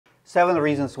7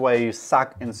 reasons why you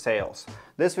suck in sales.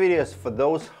 This video is for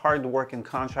those hard-working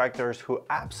contractors who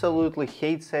absolutely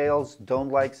hate sales, don't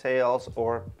like sales,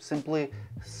 or simply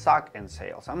suck in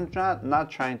sales. I'm not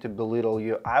trying to belittle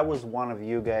you. I was one of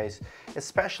you guys,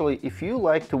 especially if you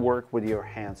like to work with your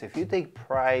hands. If you take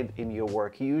pride in your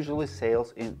work, usually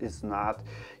sales is not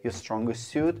your strongest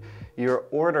suit. You're an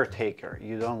order taker.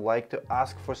 You don't like to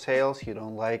ask for sales. You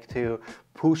don't like to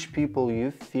push people. You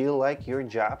feel like your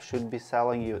job should be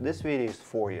selling you. This video is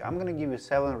for you. I'm going to give you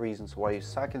 7 reasons why you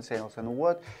suck in sales and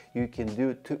what you can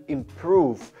do to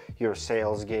improve your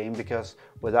sales game, because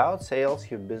without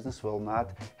sales your business will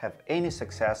not have any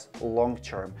success long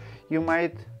term. You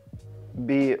might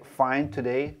be fine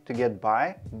today to get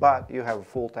by, but you have a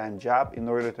full-time job. In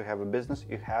order to have a business,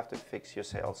 you have to fix your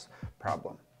sales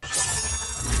problem.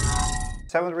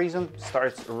 7th reason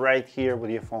starts right here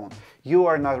with your phone. You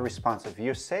are not responsive.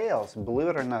 Your sales, believe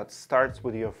it or not, starts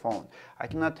with your phone. I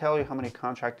cannot tell you how many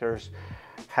contractors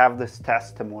have this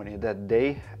testimony that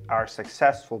they are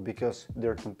successful because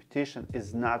their competition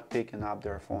is not picking up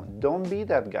their phone. Don't be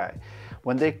that guy.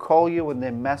 When they call you, when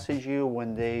they message you,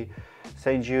 when they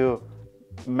send you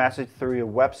message through your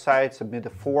website, submit a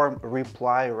form,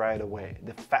 reply right away.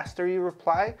 The faster you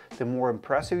reply, the more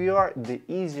impressive you are, the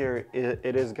easier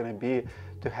it is going to be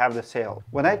to have the sale.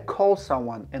 When I call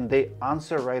someone and they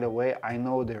answer right away, I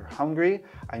know they're hungry,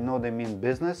 I know they mean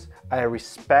business, I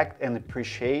respect and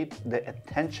appreciate the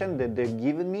attention that they're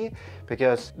giving me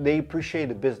because they appreciate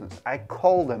the business. I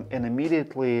call them and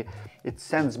immediately it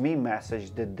sends me a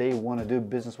message that they want to do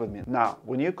business with me. Now,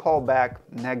 when you call back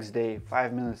next day,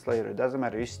 5 minutes later, it doesn't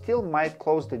matter. You still might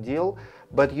close the deal,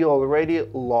 but you already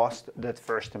lost that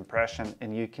first impression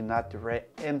and you cannot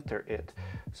re-enter it.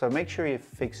 So make sure you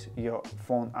fix your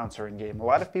phone answering game. A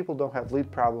lot of people don't have lead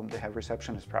problem, they have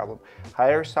receptionist problem.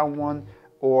 Hire someone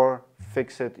or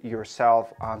fix it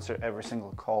yourself, answer every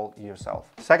single call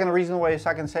yourself. 2nd reason why you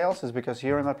suck in sales is because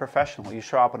you're not professional. You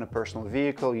show up in a personal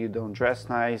vehicle, you don't dress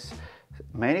nice.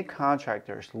 Many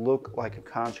contractors look like a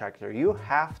contractor. You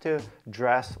have to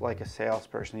dress like a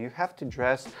salesperson. You have to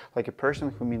dress like a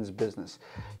person who means business.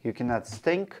 You cannot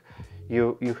stink.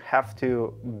 You have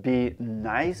to be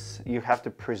nice. You have to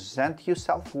present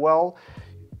yourself well.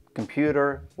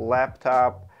 Computer,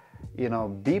 laptop,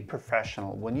 be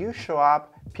professional. When you show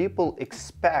up, people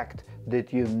expect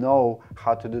that you know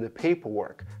how to do the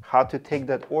paperwork, how to take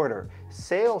that order.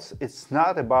 Sales, it's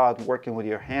not about working with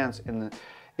your hands and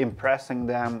impressing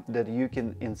them that you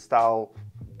can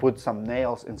put some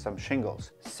nails in some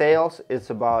shingles. Sales,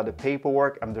 it's about the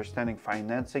paperwork, understanding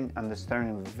financing,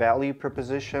 understanding value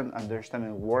proposition,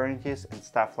 understanding warranties and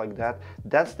stuff like that.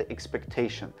 That's the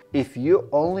expectation. If you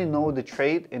only know the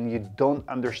trade and you don't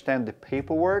understand the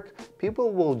paperwork,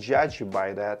 people will judge you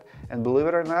by that. And believe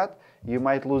it or not, you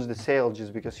might lose the sale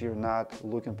just because you're not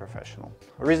looking professional.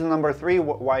 Reason number 3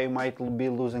 why you might be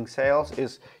losing sales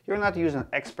is you're not using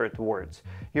expert words.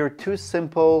 You're too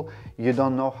simple, you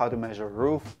don't know how to measure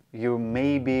roof, you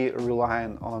may be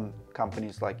relying on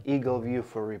companies like EagleView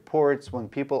for reports. When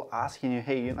people asking you,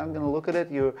 hey, you're not gonna look at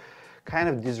it, you're kind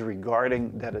of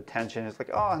disregarding that attention. It's like,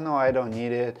 oh no, I don't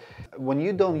need it. When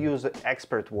you don't use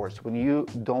expert words, when you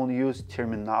don't use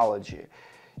terminology,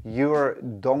 you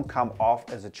don't come off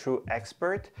as a true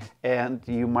expert, and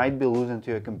you might be losing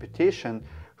to a competition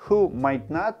who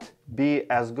might not be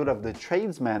as good of the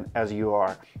tradesman as you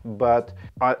are, but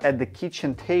at the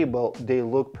kitchen table they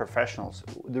look professionals.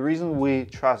 The reason we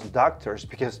trust doctors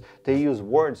because they use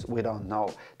words we don't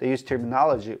know, they use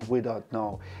terminology we don't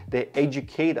know, they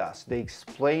educate us, they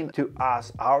explain to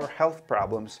us our health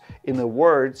problems in the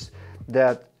words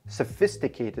that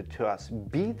sophisticated to us.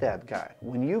 Be that guy.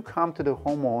 When you come to the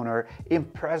homeowner,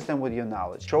 impress them with your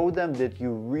knowledge. Show them that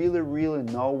you really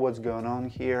know what's going on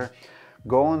here.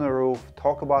 Go on the roof,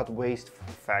 talk about waste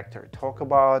factor, talk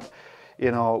about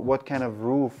what kind of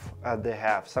roof they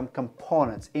have, some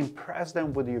components. Impress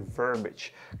them with your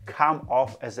verbiage. Come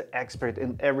off as an expert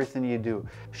in everything you do.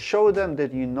 Show them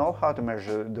that you know how to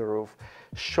measure the roof.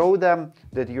 Show them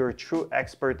that you're a true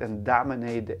expert and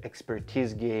dominate the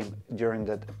expertise game during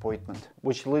that appointment.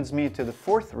 Which leads me to the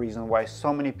 4th reason why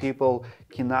so many people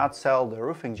cannot sell the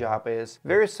roofing job is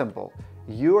very simple.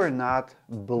 You are not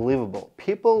believable.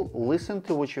 People listen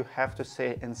to what you have to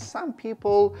say, and some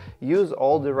people use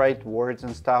all the right words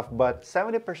and stuff, but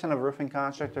 70% of roofing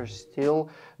contractors still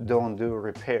don't do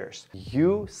repairs.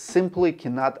 You simply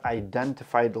cannot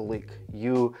identify the leak.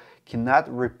 You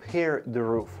cannot repair the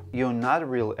roof, you're not a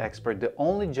real expert. The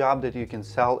only job that you can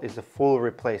sell is a full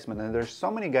replacement. And there's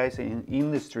so many guys in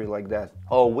industry like that.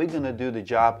 Oh, we're gonna do the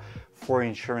job for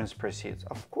insurance proceeds.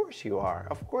 Of course you are.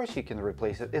 Of course you can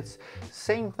replace it. It's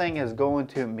same thing as going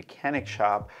to a mechanic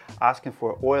shop, asking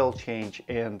for oil change,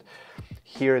 and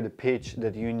hear the pitch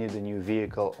that you need a new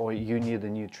vehicle, or you need a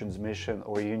new transmission,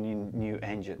 or you need a new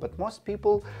engine. But most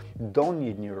people don't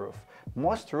need new roof.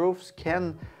 Most roofs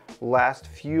can last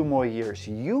few more years.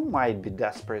 You might be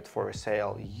desperate for a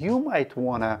sale. You might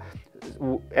wanna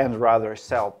and rather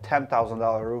sell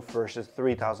 $10,000 roof versus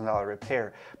 $3,000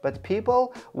 repair. But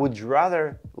people would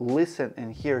rather listen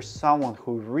and hear someone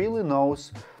who really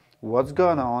knows what's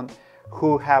going on,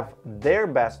 who have their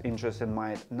best interest in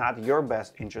mind, not your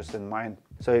best interest in mind.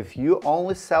 So if you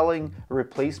only selling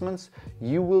replacements,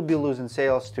 you will be losing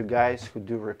sales to guys who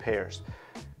do repairs.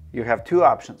 You have two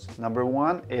options. Number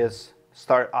one is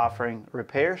start offering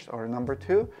repairs, or number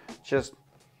two, just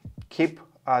keep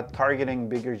targeting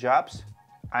bigger jobs.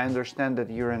 I understand that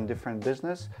you're in different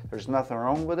business. There's nothing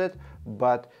wrong with it,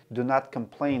 but do not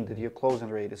complain that your closing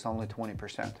rate is only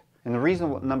 20%. And the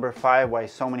reason number 5 why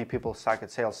so many people suck at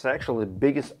sales is actually the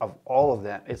biggest of all of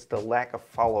them. It's the lack of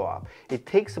follow-up. It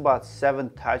takes about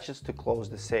 7 touches to close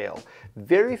the sale.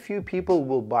 Very few people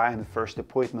will buy in the first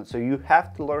appointment, so you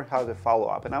have to learn how to follow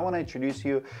up. And I want to introduce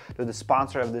you to the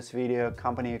sponsor of this video, a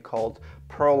company called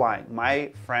ProLine.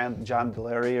 My friend John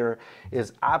Delarier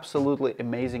is absolutely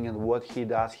amazing in what he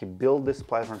does. He built this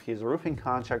platform. He's a roofing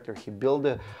contractor. He built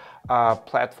a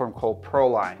platform called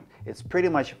ProLine. It's pretty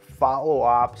much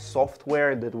follow-up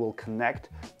software that will connect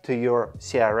to your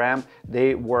CRM.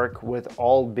 They work with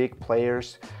all big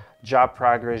players: Job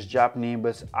Progress, Job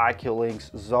Nimbus, Aculinks,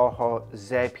 Zoho,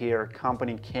 Zapier,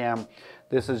 Company Cam.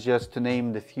 This is just to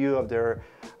name the few of their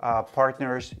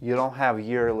partners. You don't have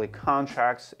yearly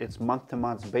contracts. It's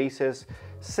month-to-month basis.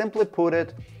 Simply put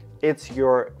it, it's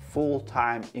your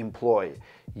full-time employee.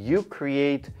 You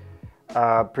create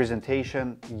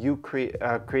presentation, you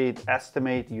create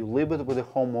estimate, you leave it with the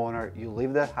homeowner, you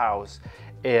leave the house,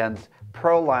 and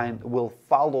ProLine will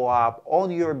follow up on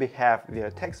your behalf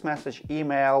via text message,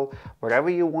 email, whatever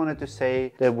you wanted to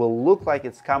say, that will look like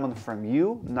it's coming from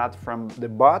you, not from the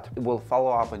bot. It will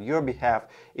follow up on your behalf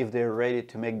if they're ready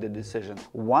to make the decision.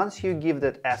 Once you give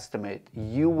that estimate,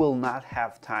 you will not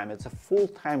have time. It's a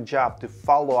full-time job to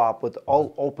follow up with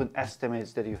all open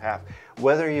estimates that you have.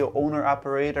 Whether you're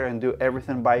owner-operator and do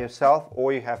everything by yourself,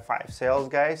 or you have 5 sales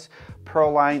guys,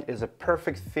 ProLine is a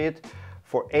perfect fit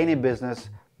for any business.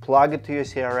 Plug it to your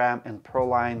CRM and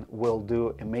ProLine will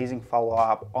do amazing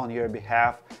follow-up on your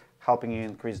behalf, helping you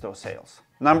increase those sales.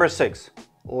 Number 6,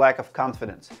 lack of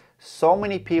confidence. So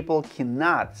many people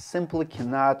simply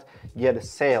cannot get a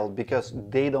sale because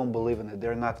they don't believe in it.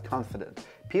 They're not confident.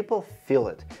 People feel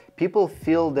it. People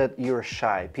feel that you're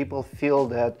shy. People feel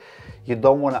that you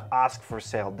don't want to ask for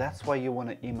sale. That's why you want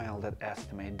to email that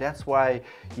estimate. That's why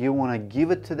you want to give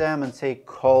it to them and say,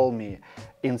 call me,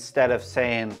 instead of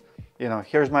saying, you know,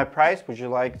 here's my price, would you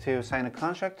like to sign a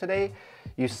contract today?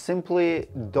 You simply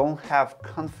don't have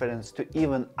confidence to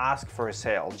even ask for a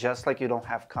sale, just like you don't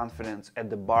have confidence at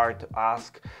the bar to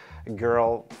ask a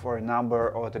girl for a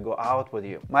number or to go out with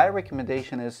you. My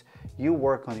recommendation is you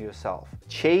work on yourself.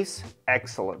 Chase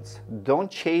excellence.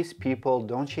 Don't chase people,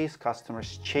 don't chase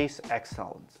customers, chase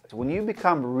excellence. When you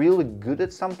become really good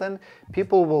at something,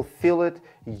 people will feel it,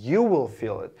 you will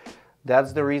feel it.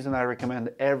 That's the reason I recommend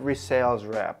every sales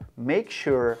rep, make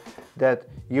sure that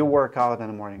you work out in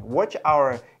the morning. Watch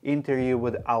our interview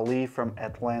with Ali from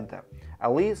Atlanta.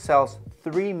 Ali sells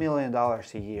 $3 million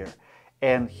a year,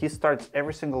 and he starts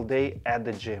every single day at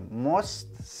the gym. Most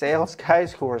sales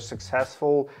guys who are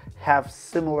successful have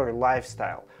similar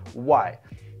lifestyle. Why?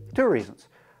 2 reasons.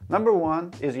 Number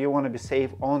 1 is you want to be safe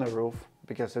on a roof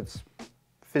because it's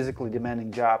physically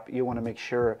demanding job. You want to make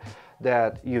sure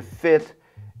that you fit.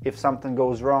 If something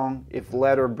goes wrong, if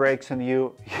ladder breaks on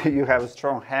you, you have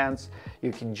strong hands,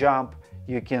 you can jump,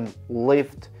 you can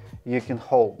lift, you can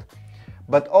hold.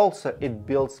 But also it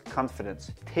builds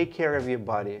confidence. Take care of your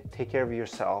body, take care of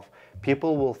yourself.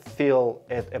 People will feel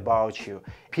it about you.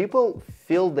 People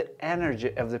feel the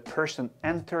energy of the person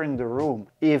entering the room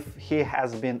if he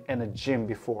has been in a gym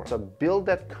before. So build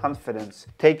that confidence,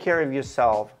 take care of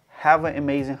yourself, have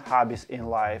amazing hobbies in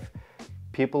life.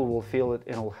 People will feel it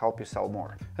and it will help you sell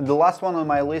more. And the last one on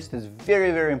my list is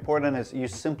very, very important, is you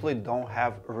simply don't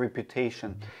have a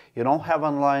reputation. You don't have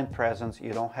online presence,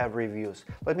 you don't have reviews.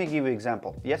 Let me give you an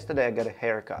example. Yesterday I got a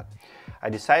haircut. I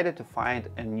decided to find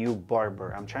a new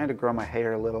barber. I'm trying to grow my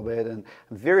hair a little bit, and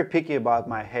I'm very picky about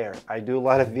my hair. I do a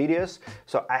lot of videos,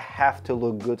 so I have to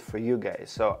look good for you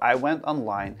guys. So I went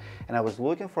online and I was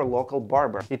looking for a local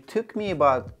barber. It took me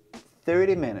about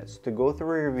 30 minutes to go through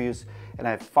reviews, and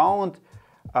I found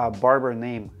a barber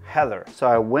named Heather. So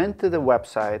I went to the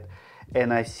website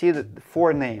and I see the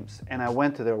 4 names, and I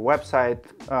went to their website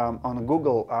on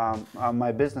Google, on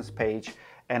my business page,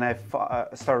 and I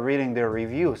started reading their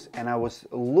reviews, and I was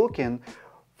looking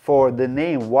for the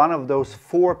name, one of those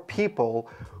 4 people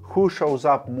who shows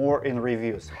up more in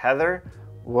reviews. Heather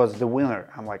was the winner.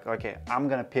 I'm like, okay, I'm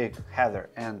gonna pick Heather,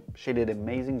 and she did an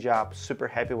amazing job, super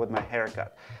happy with my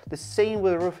haircut. The same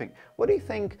with roofing. What do you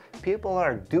think people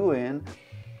are doing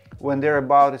when they're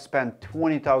about to spend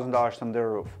 $20,000 on their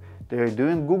roof? They're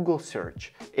doing Google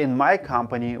search. In my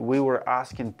company, we were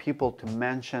asking people to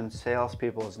mention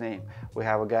salespeople's name. We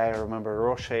have a guy, I remember,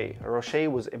 Roche. Roche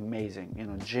was amazing, you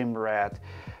know, gym rat.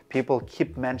 People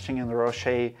keep mentioning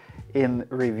Roche in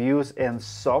reviews, and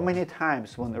so many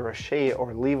times when Roche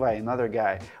or Levi, another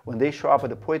guy, when they show up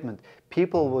at appointment,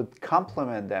 people would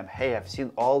compliment them. Hey, I've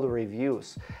seen all the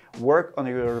reviews. Work on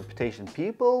your reputation.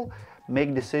 People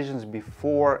make decisions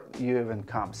before you even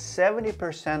come.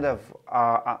 70% of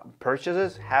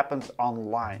purchases happens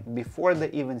online before they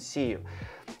even see you.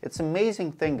 It's an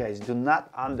amazing thing, guys. Do not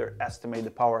underestimate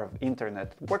the power of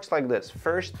internet. It works like this.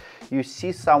 First, you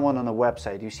see someone on a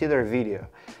website, you see their video.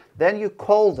 Then you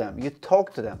call them, you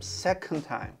talk to them. Second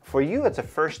time. For you, it's the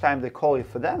first time they call you.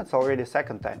 For them, it's already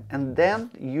second time. And then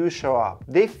you show up.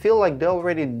 They feel like they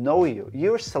already know you.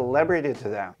 You're a celebrity to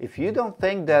them. If you don't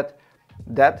think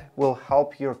that will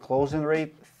help your closing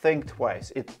rate, think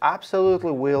twice. It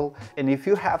absolutely will. And if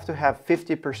you have to have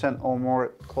 50% or more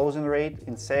closing rate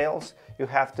in sales, you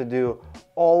have to do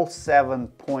all 7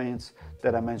 points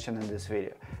that I mentioned in this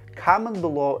video. Comment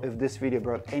below if this video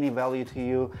brought any value to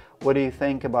you. What do you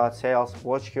think about sales?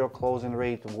 What's your closing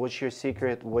rate? What's your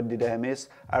secret? What did I miss?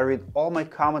 I read all my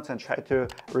comments and try to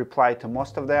reply to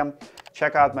most of them.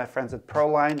 Check out my friends at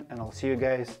Proline, and I'll see you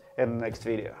guys in the next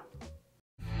video.